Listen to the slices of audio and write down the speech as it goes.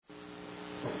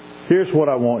Here's what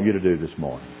I want you to do this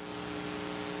morning.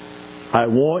 I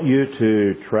want you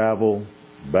to travel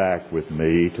back with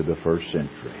me to the first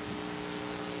century.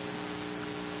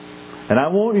 And I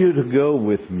want you to go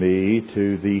with me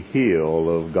to the hill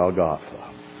of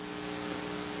Golgotha.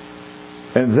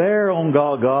 And there on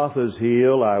Golgotha's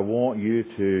hill, I want you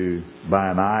to,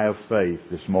 by an eye of faith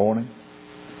this morning,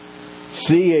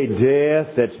 see a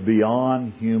death that's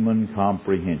beyond human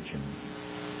comprehension.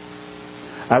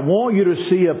 I want you to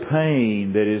see a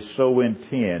pain that is so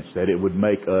intense that it would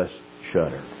make us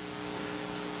shudder.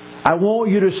 I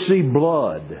want you to see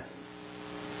blood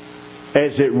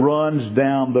as it runs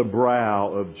down the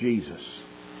brow of Jesus.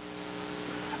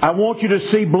 I want you to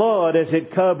see blood as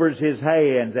it covers His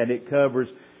hands and it covers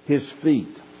His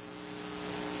feet.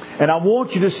 And I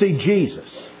want you to see Jesus.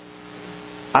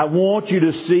 I want you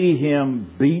to see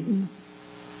Him beaten.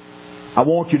 I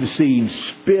want you to see Him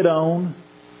spit on.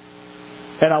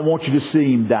 And I want you to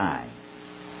see Him dying.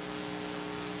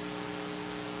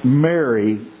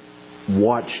 Mary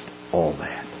watched all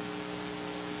that.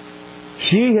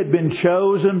 She had been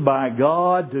chosen by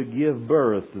God to give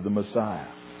birth to the Messiah.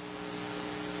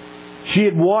 She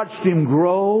had watched Him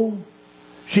grow.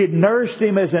 She had nursed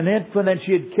Him as an infant and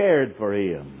she had cared for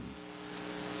Him.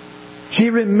 She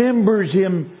remembers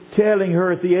Him telling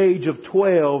her at the age of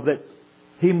 12 that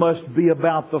He must be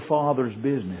about the Father's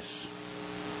business.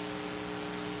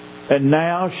 And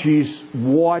now she's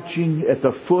watching at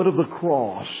the foot of the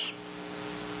cross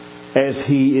as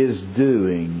He is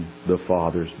doing the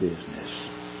Father's business.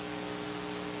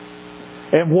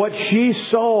 And what she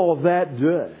saw that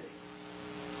day,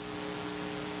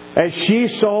 as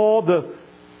she saw the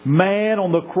man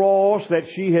on the cross that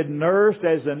she had nursed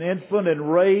as an infant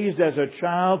and raised as a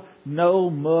child, no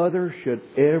mother should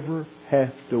ever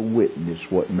have to witness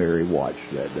what Mary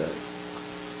watched that day.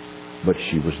 But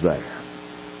she was there.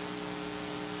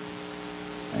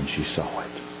 And she saw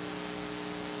it.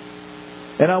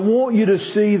 And I want you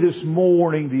to see this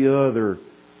morning the other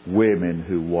women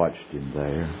who watched Him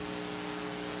there.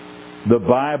 The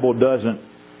Bible doesn't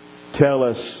tell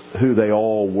us who they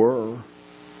all were.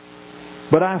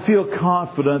 But I feel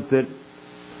confident that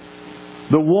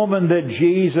the woman that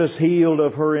Jesus healed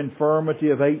of her infirmity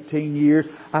of 18 years,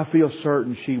 I feel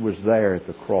certain she was there at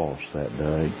the cross that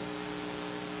day.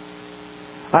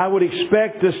 I would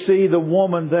expect to see the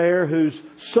woman there whose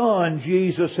son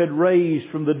Jesus had raised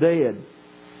from the dead.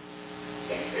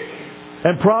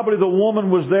 And probably the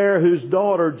woman was there whose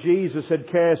daughter Jesus had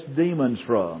cast demons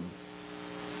from.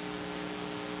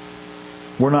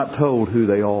 We're not told who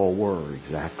they all were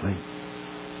exactly.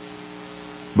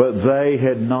 But they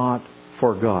had not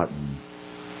forgotten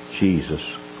Jesus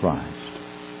Christ.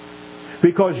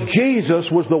 Because Jesus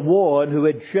was the one who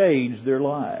had changed their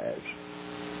lives.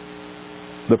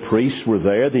 The priests were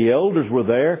there. The elders were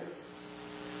there.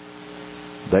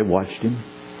 They watched Him.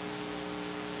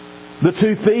 The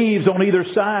two thieves on either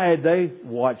side, they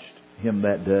watched Him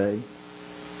that day.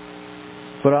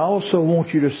 But I also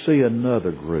want you to see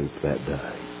another group that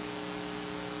day.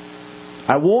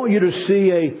 I want you to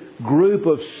see a group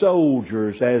of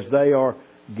soldiers as they are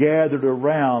gathered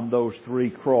around those three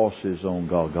crosses on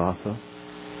Golgotha.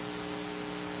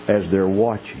 As they're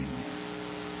watching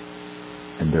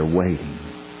and they're waiting.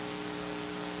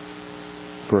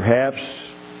 Perhaps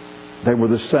they were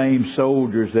the same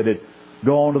soldiers that had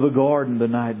gone to the garden the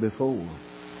night before.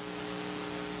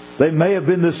 They may have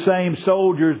been the same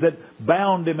soldiers that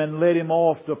bound Him and led Him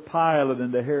off to Pilate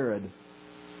and to Herod.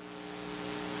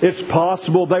 It's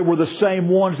possible they were the same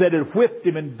ones that had whipped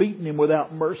Him and beaten Him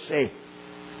without mercy.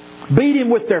 Beat Him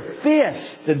with their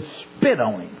fists and spit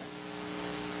on Him.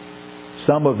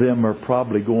 Some of them are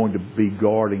probably going to be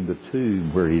guarding the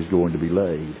tomb where He's going to be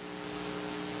laid.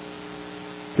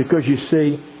 Because you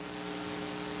see,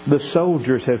 the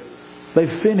soldiers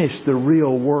they've finished the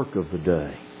real work of the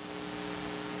day.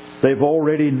 They've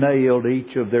already nailed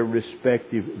each of their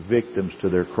respective victims to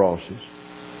their crosses.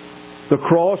 The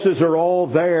crosses are all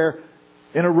there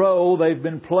in a row. They've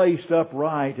been placed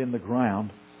upright in the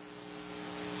ground.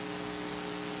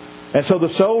 And so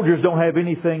the soldiers don't have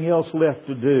anything else left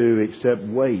to do except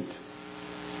wait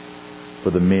for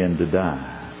the men to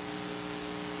die.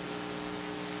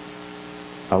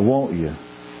 I want you,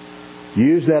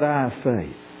 use that eye of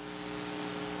faith.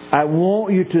 I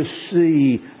want you to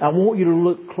see, I want you to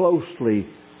look closely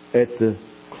at the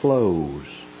clothes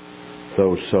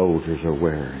those soldiers are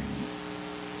wearing.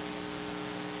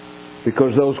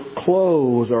 Because those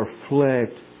clothes are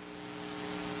flecked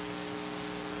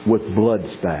with blood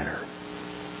spatter.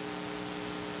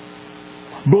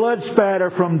 Blood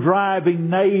spatter from driving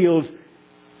nails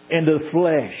into the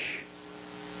flesh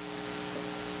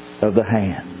of the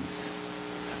hands.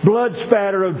 Blood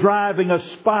spatter of driving a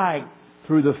spike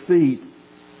through the feet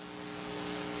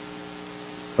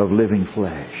of living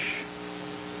flesh.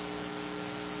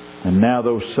 And now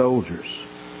those soldiers,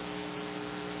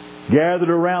 gathered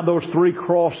around those 3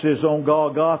 crosses on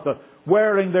Golgotha,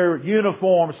 wearing their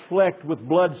uniforms flecked with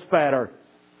blood spatter,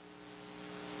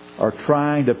 are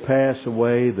trying to pass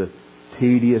away the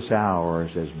tedious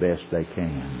hours as best they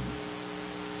can.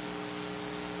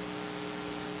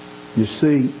 You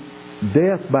see,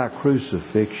 death by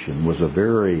crucifixion was a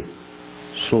very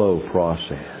slow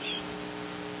process.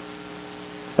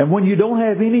 And when you don't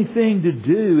have anything to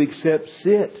do except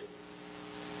sit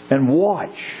and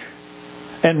watch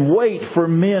and wait for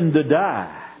men to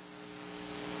die,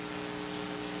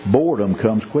 boredom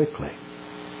comes quickly.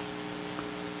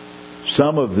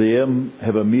 Some of them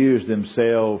have amused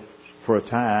themselves for a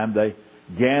time. They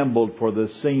gambled for the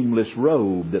seamless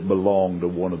robe that belonged to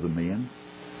one of the men.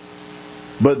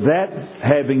 But that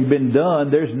having been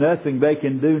done, there's nothing they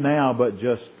can do now but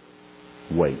just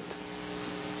wait.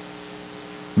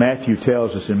 Matthew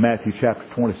tells us in Matthew chapter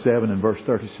 27 and verse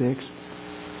 36,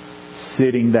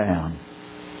 sitting down,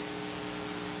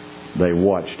 they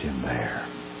watched Him there.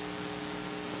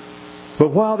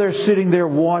 But while they're sitting there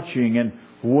watching and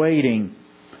waiting,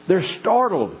 they're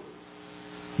startled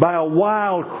by a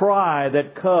wild cry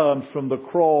that comes from the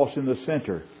cross in the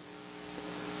center.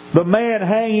 The man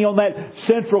hanging on that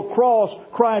central cross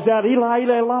cries out, Eli,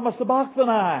 Eli, lama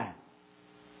sabachthani.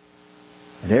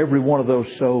 And every one of those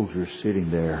soldiers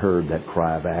sitting there heard that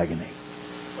cry of agony.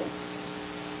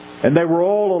 And they were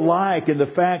all alike in the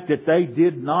fact that they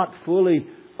did not fully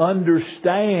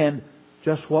understand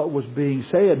just what was being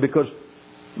said, because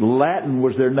Latin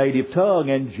was their native tongue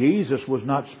and Jesus was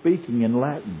not speaking in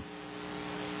Latin.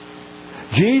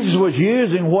 Jesus was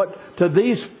using what to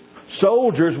these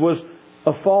soldiers was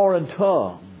a foreign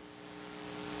tongue.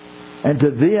 And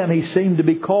to them He seemed to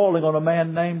be calling on a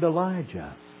man named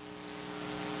Elijah.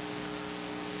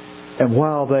 And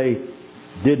while they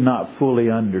did not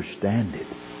fully understand it,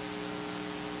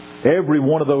 every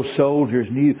one of those soldiers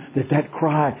knew that that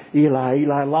cry, Eli,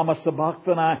 Eli, lama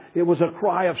sabachthani, it was a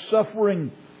cry of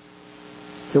suffering.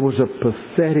 There was a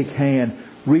pathetic hand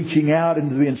reaching out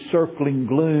into the encircling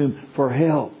gloom for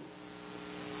help.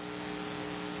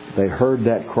 They heard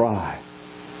that cry.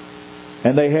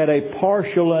 And they had a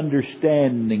partial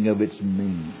understanding of its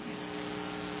meaning.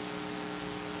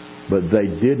 But they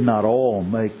did not all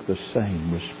make the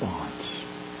same response.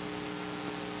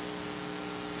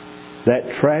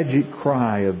 That tragic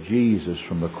cry of Jesus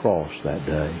from the cross that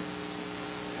day,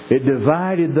 it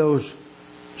divided those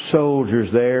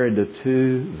soldiers there into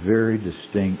 2 very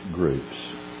distinct groups.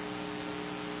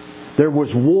 There was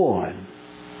one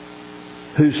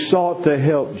who sought to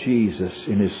help Jesus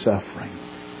in His suffering,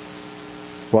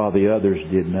 while the others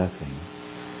did nothing.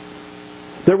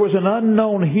 There was an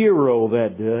unknown hero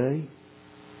that day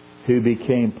who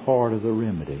became part of the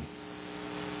remedy.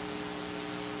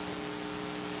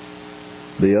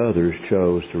 The others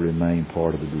chose to remain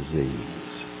part of the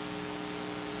disease.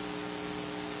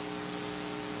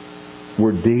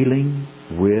 We're dealing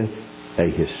with a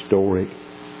historic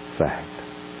fact.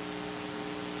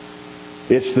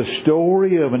 It's the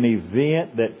story of an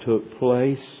event that took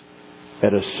place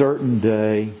at a certain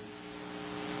day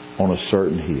on a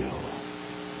certain hill.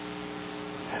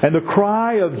 And the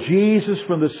cry of Jesus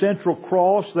from the central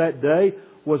cross that day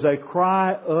was a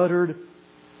cry uttered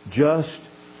just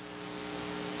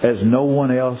as no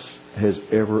one else has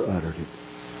ever uttered it.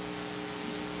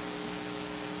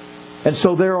 And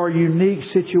so there are unique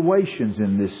situations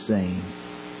in this scene.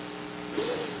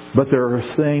 But there are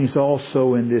things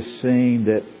also in this scene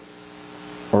that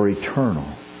are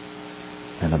eternal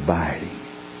and abiding.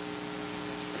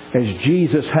 As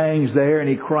Jesus hangs there and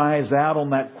He cries out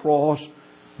on that cross,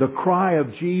 the cry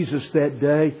of Jesus that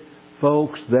day,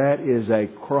 folks, that is a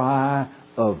cry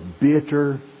of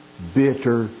bitter,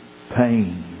 bitter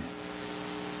pain.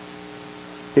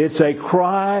 It's a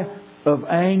cry of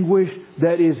anguish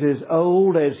that is as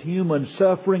old as human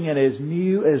suffering and as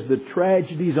new as the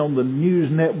tragedies on the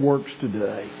news networks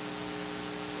today.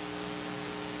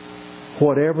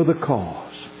 Whatever the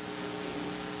cause,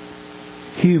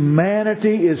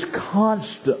 humanity is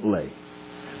constantly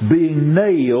being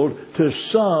nailed to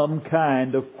some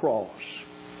kind of cross.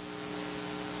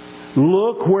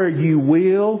 Look where you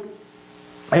will,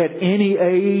 at any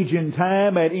age in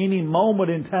time, at any moment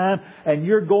in time, and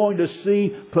you're going to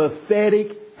see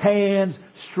pathetic hands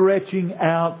stretching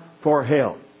out for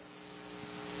help.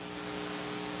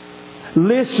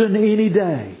 Listen any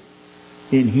day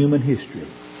in human history,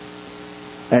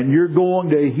 and you're going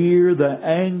to hear the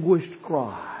anguished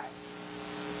cry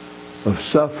of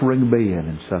suffering men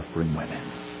and suffering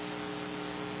women.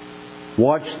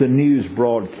 Watch the news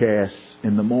broadcasts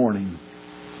in the morning,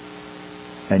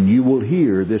 and you will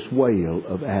hear this wail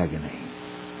of agony.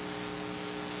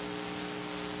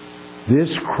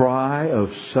 This cry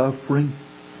of suffering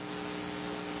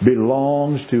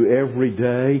belongs to every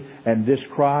day, and this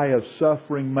cry of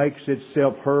suffering makes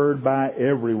itself heard by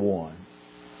everyone.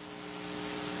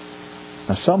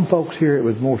 Now, some folks hear it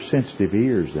with more sensitive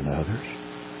ears than others.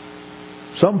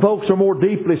 Some folks are more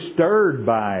deeply stirred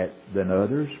by it than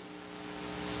others.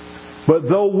 But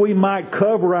though we might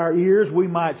cover our ears, we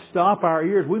might stop our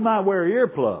ears, we might wear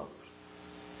earplugs,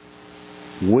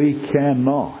 we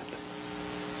cannot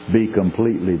be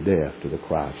completely deaf to the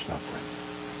cry of suffering.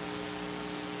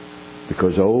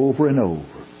 Because over and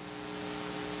over,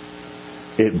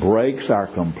 it breaks our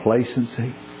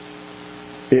complacency.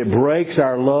 It breaks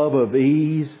our love of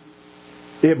ease.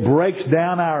 It breaks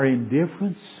down our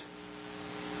indifference.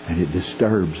 And it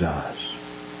disturbs us.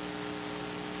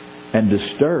 And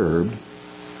disturbed,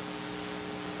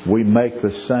 we make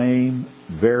the same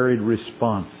varied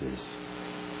responses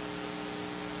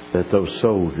that those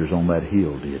soldiers on that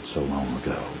hill did so long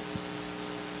ago.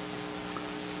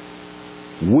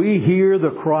 We hear the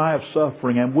cry of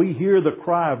suffering and we hear the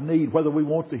cry of need whether we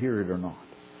want to hear it or not.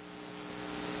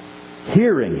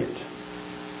 Hearing it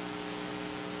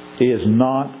is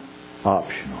not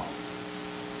optional.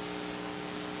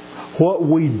 What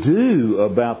we do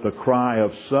about the cry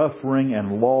of suffering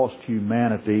and lost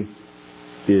humanity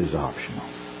is optional.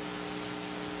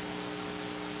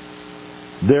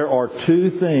 There are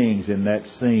two things in that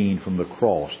scene from the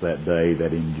cross that day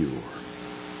that endure.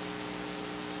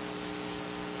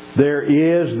 There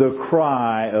is the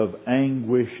cry of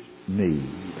anguished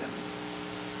need.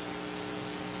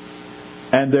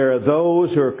 And there are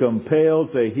those who are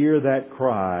compelled to hear that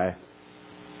cry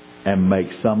and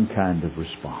make some kind of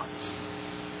response.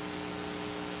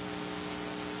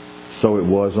 So it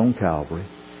was on Calvary,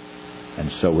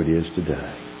 and so it is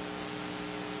today.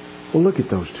 Well, look at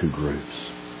those two groups.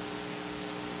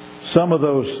 Some of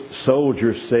those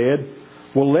soldiers said,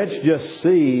 well, let's just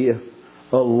see if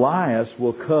Elias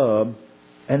will come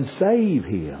and save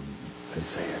him, they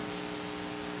said.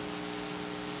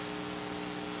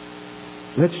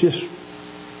 Let's just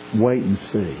wait and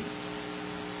see.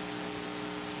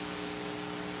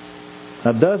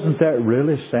 Now, doesn't that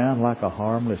really sound like a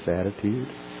harmless attitude?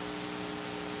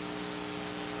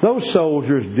 Those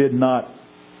soldiers did not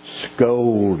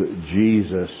scold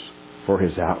Jesus for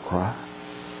his outcry.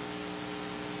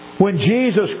 When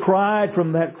Jesus cried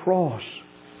from that cross,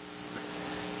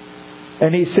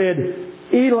 and he said,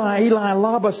 Eli, Eli,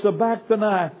 lama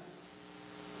sabachthani.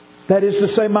 That is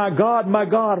to say, my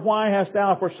God, why hast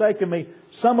thou forsaken me?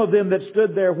 Some of them that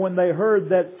stood there when they heard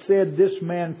that said, this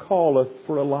man calleth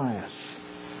for Elias.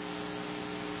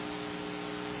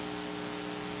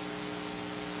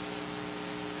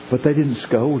 But they didn't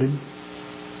scold him.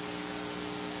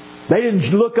 They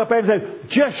didn't look up and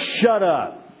say, just shut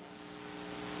up.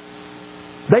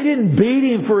 They didn't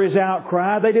beat him for his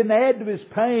outcry. They didn't add to his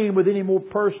pain with any more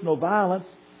personal violence.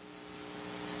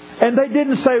 And they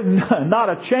didn't say, not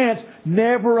a chance,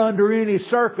 never under any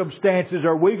circumstances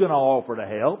are we going to offer to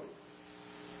help.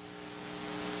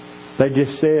 They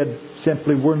just said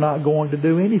simply, we're not going to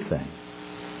do anything.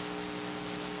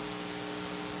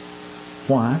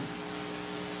 Why?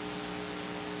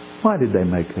 Why did they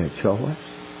make that choice?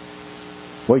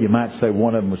 Well, you might say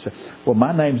one of them would say, well,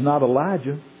 my name's not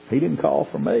Elijah. He didn't call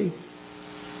for me.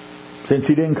 Since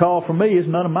he didn't call for me, it's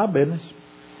none of my business.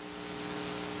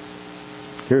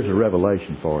 Here's a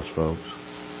revelation for us, folks.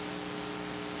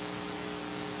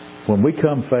 When we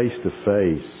come face to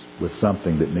face with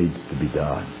something that needs to be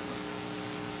done,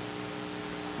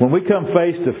 when we come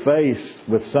face to face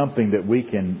with something that we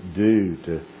can do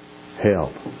to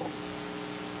help,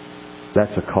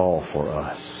 that's a call for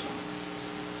us.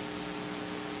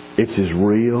 It's as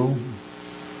real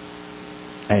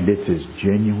and it's as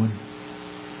genuine.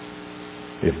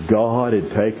 If God had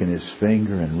taken His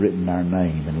finger and written our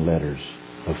name in letters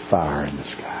of fire in the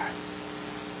sky.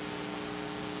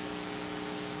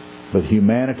 But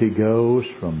humanity goes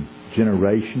from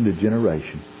generation to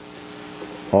generation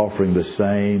offering the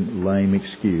same lame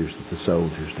excuse that the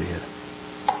soldiers did.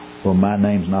 Well, my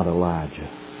name's not Elijah.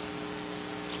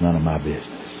 It's none of my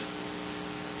business.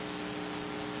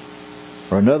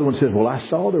 Or another one says, well, I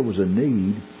saw there was a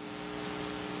need,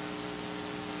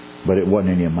 but it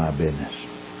wasn't any of my business.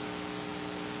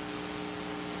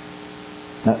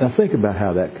 Now think about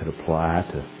how that could apply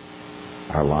to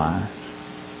our lives.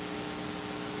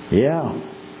 Yeah.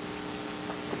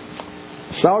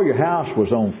 Saw your house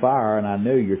was on fire, and I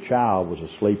knew your child was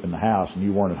asleep in the house and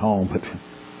you weren't at home, but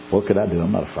what could I do?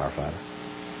 I'm not a firefighter.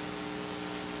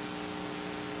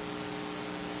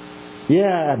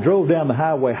 Yeah, I drove down the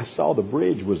highway. I saw the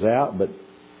bridge was out, but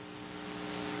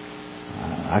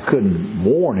I couldn't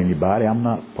warn anybody. I'm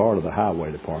not part of the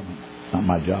highway department. It's not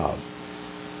my job.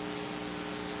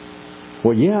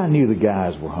 Well, yeah, I knew the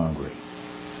guys were hungry.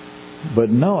 But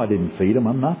no, I didn't feed them.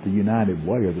 I'm not the United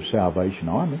Way or the Salvation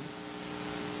Army.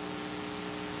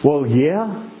 Well,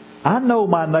 yeah, I know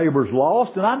my neighbor's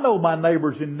lost, and I know my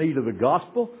neighbor's in need of the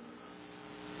gospel.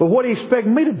 But what do you expect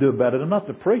me to do about it? I'm not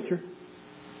the preacher.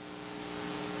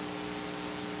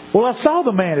 Well, I saw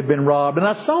the man had been robbed, and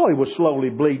I saw he was slowly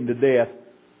bleeding to death.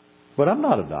 But I'm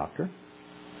not a doctor.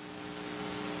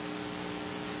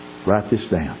 Write this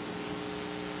down.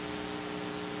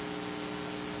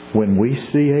 When we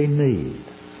see a need,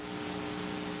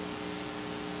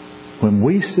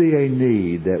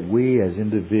 that we as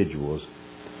individuals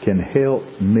can help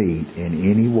meet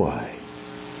in any way,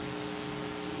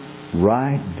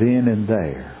 right then and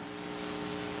there,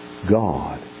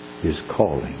 God is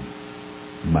calling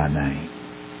my name.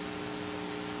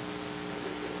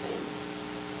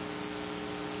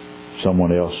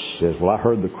 Someone else says, well, I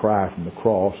heard the cry from the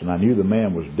cross and I knew the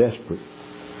man was desperate,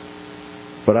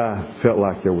 but I felt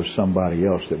like there was somebody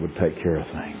else that would take care of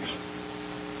things.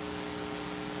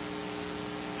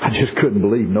 I just couldn't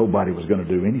believe nobody was going to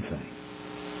do anything.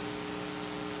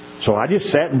 So I just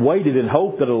sat and waited and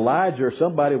hoped that Elijah or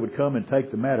somebody would come and take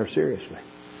the matter seriously.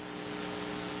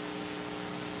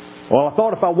 Well, I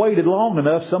thought if I waited long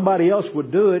enough, somebody else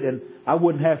would do it and I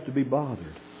wouldn't have to be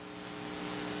bothered.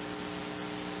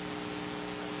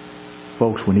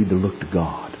 Folks, we need to look to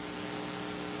God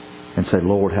and say,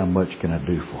 Lord, how much can I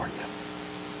do for you?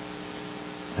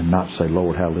 And not say,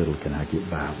 Lord, how little can I get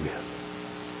by with?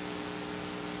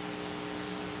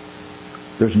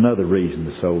 There's another reason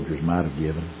the soldiers might have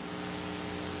given.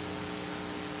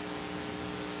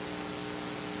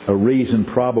 A reason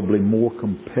probably more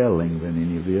compelling than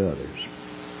any of the others.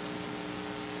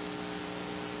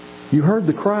 You heard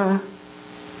the cry.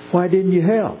 Why didn't you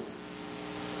help?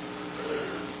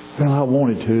 Well, I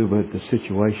wanted to, but the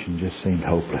situation just seemed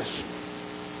hopeless.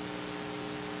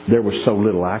 There was so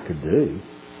little I could do.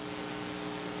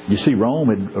 You see, Rome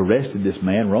had arrested this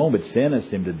man. Rome had sentenced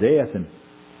him to death, and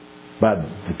by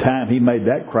the time he made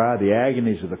that cry, the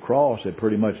agonies of the cross had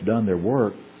pretty much done their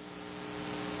work.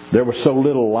 There was so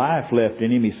little life left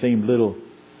in him, he seemed little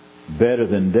better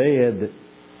than dead. That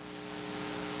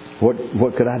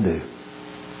what could I do?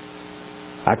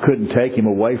 I couldn't take him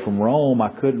away from Rome. I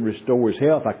couldn't restore his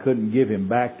health. I couldn't give him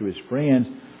back to his friends.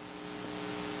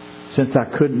 Since I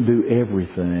couldn't do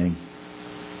everything,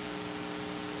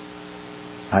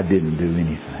 I didn't do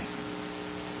anything.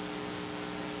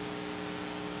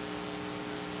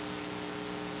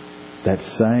 That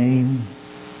same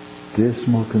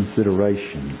dismal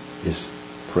consideration is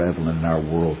prevalent in our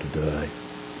world today.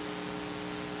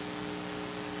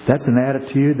 That's an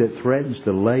attitude that threatens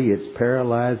to lay its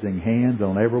paralyzing hands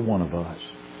on every one of us.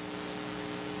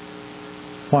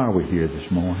 Why are we here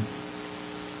this morning?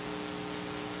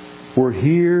 We're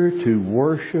here to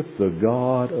worship the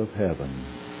God of heaven.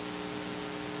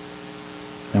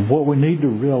 And what we need to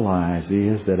realize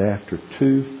is that after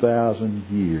 2,000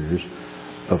 years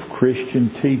of Christian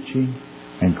teaching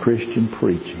and Christian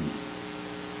preaching,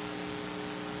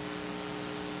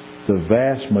 the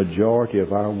vast majority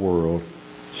of our world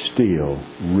still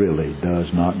really does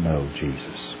not know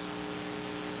Jesus.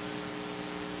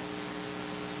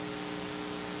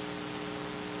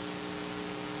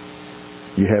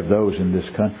 You have those in this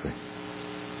country,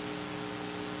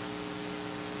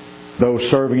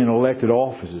 those serving in elected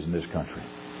offices in this country,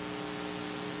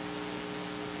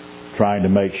 trying to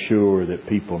make sure that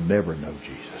people never know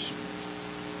Jesus.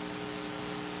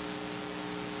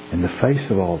 In the face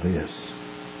of all this,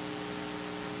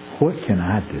 what can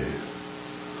I do?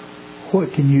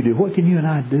 What can you do? What can you and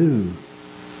I do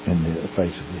in the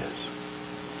face of this?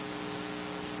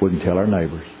 We can tell our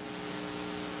neighbors.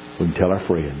 We can tell our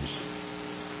friends.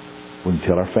 We can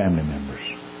tell our family members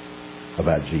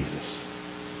about Jesus.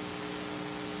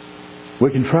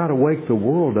 We can try to wake the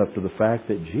world up to the fact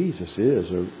that Jesus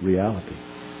is a reality.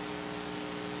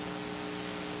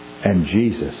 And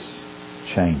Jesus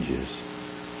changes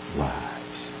lives.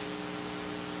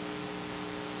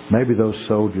 Maybe those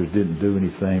soldiers didn't do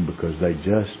anything because they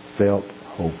just felt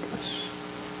hopeless.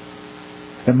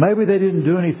 And maybe they didn't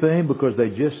do anything because they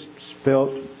just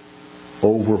felt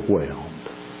overwhelmed.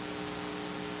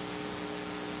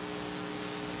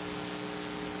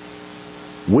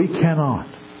 We cannot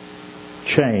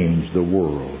change the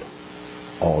world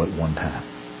all at one time.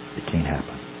 It can't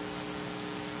happen.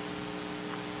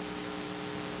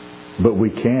 But we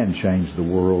can change the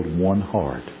world one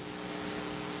heart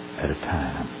at a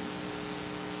time.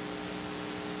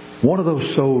 One of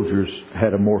those soldiers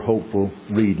had a more hopeful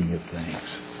reading of things.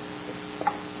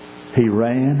 He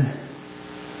ran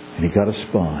and he got a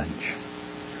sponge.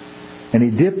 And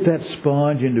he dipped that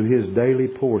sponge into his daily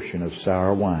portion of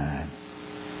sour wine.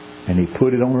 And he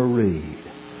put it on a reed.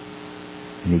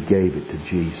 And he gave it to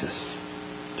Jesus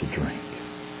to drink.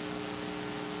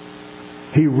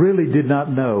 He really did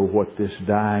not know what this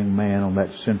dying man on that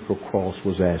central cross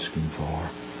was asking for.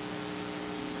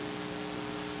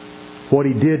 What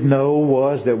he did know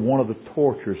was that one of the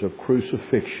tortures of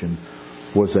crucifixion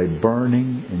was a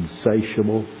burning,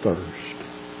 insatiable thirst.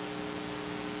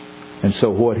 And so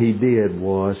what he did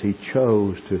was he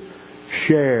chose to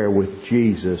share with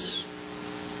Jesus,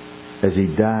 as he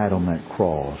died on that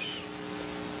cross,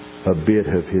 a bit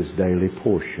of his daily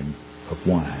portion of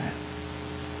wine.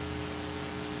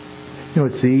 You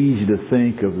know, it's easy to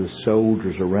think of the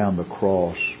soldiers around the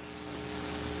cross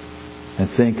and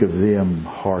think of them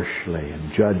harshly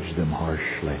and judge them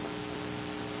harshly.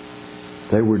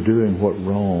 They were doing what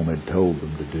Rome had told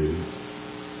them to do.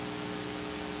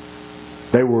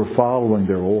 They were following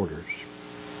their orders.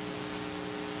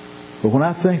 But when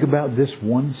I think about this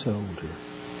one soldier,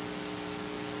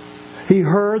 he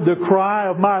heard the cry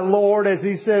of my Lord as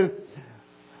he said,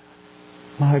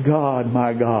 my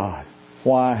God,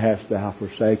 why hast thou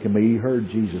forsaken me? He heard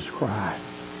Jesus cry.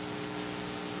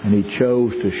 And he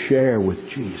chose to share with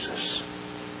Jesus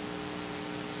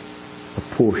a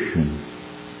portion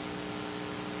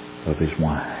of his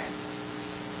wine.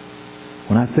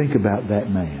 When I think about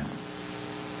that man,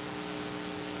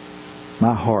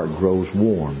 my heart grows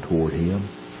warm toward him.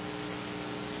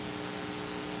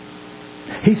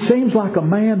 He seems like a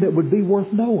man that would be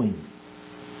worth knowing.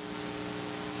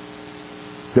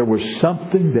 There was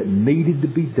something that needed to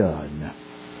be done.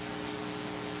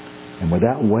 And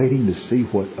without waiting to see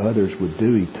what others would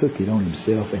do, he took it on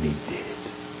himself and he did it.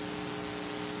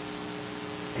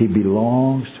 He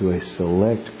belongs to a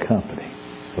select company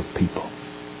of people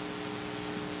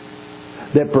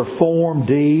that perform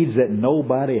deeds that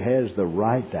nobody has the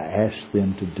right to ask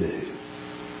them to do.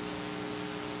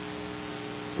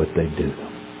 But they do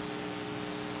them.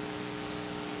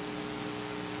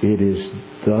 It is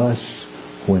thus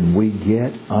when we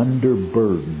get under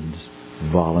burdens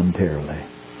voluntarily.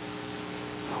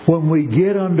 When we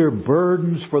get under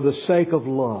burdens for the sake of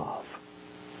love,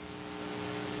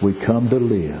 we come to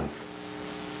live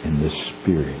in the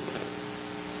spirit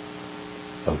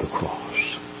of the cross.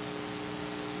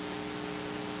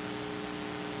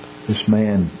 This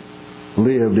man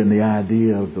lived in the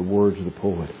idea of the words of the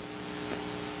poet.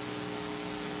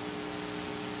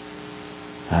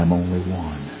 I'm only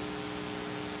one,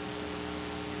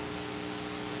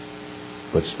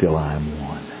 but still I am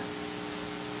one.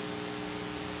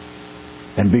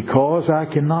 And because I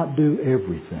cannot do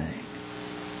everything,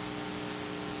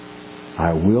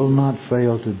 I will not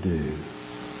fail to do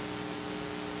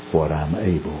what I'm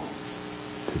able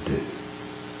to do.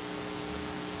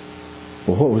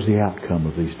 Well, what was the outcome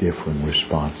of these different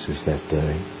responses that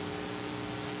day?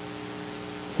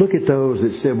 Look at those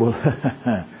that said, well,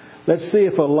 let's see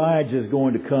if Elijah is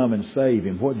going to come and save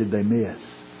him. What did they miss?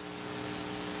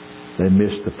 They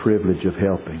missed the privilege of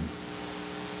helping.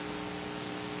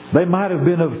 They might have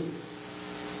been of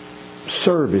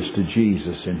service to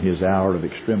Jesus in his hour of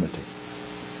extremity.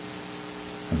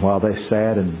 And while they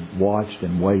sat and watched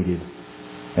and waited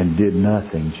and did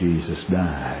nothing, Jesus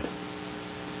died.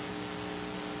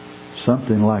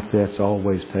 Something like that's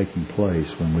always taking place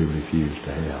when we refuse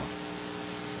to help.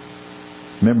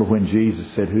 Remember when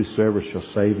Jesus said, whosoever shall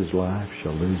save his life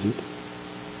shall lose it?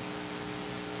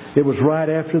 It was right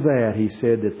after that he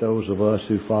said that those of us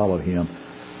who follow him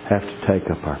have to take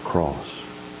up our cross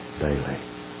daily.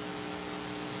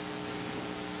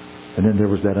 And then there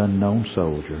was that unknown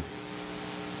soldier.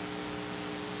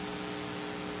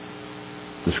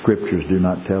 The Scriptures do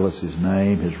not tell us his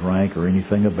name, his rank, or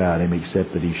anything about him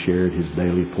except that he shared his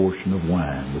daily portion of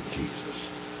wine with Jesus.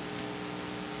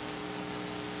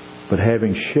 But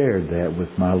having shared that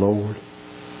with my Lord,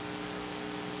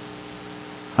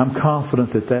 I'm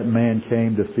confident that that man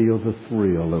came to feel the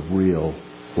thrill of real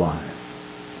life.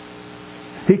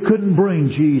 He couldn't bring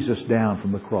Jesus down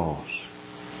from the cross.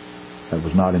 That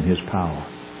was not in his power.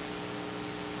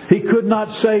 He could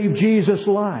not save Jesus'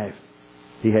 life.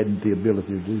 He hadn't the ability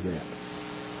to do that.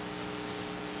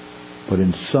 But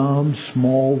in some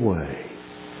small way,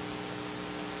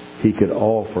 he could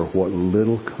offer what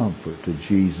little comfort to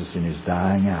Jesus in his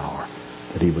dying hour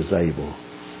that he was able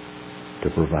to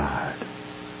provide.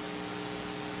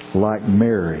 Like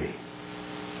Mary,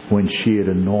 when she had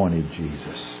anointed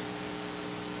Jesus,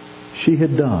 she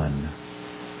had done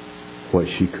what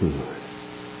she could.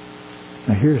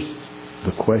 Now here's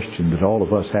the question that all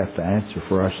of us have to answer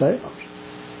for ourselves.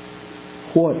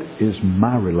 What is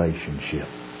my relationship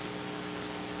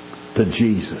to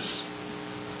Jesus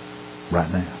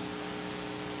right now?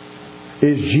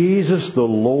 Is Jesus the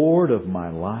Lord of my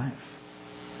life?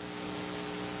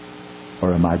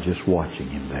 Or am I just watching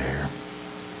Him there?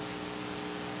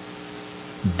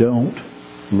 Don't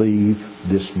leave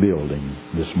this building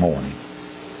this morning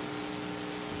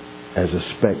as a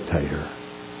spectator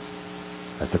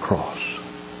at the cross.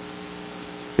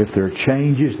 If there are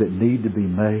changes that need to be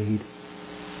made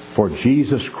for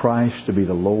Jesus Christ to be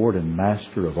the Lord and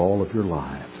Master of all of your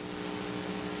life,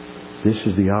 this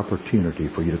is the opportunity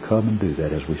for you to come and do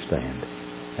that as we stand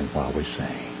and while we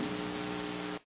sing.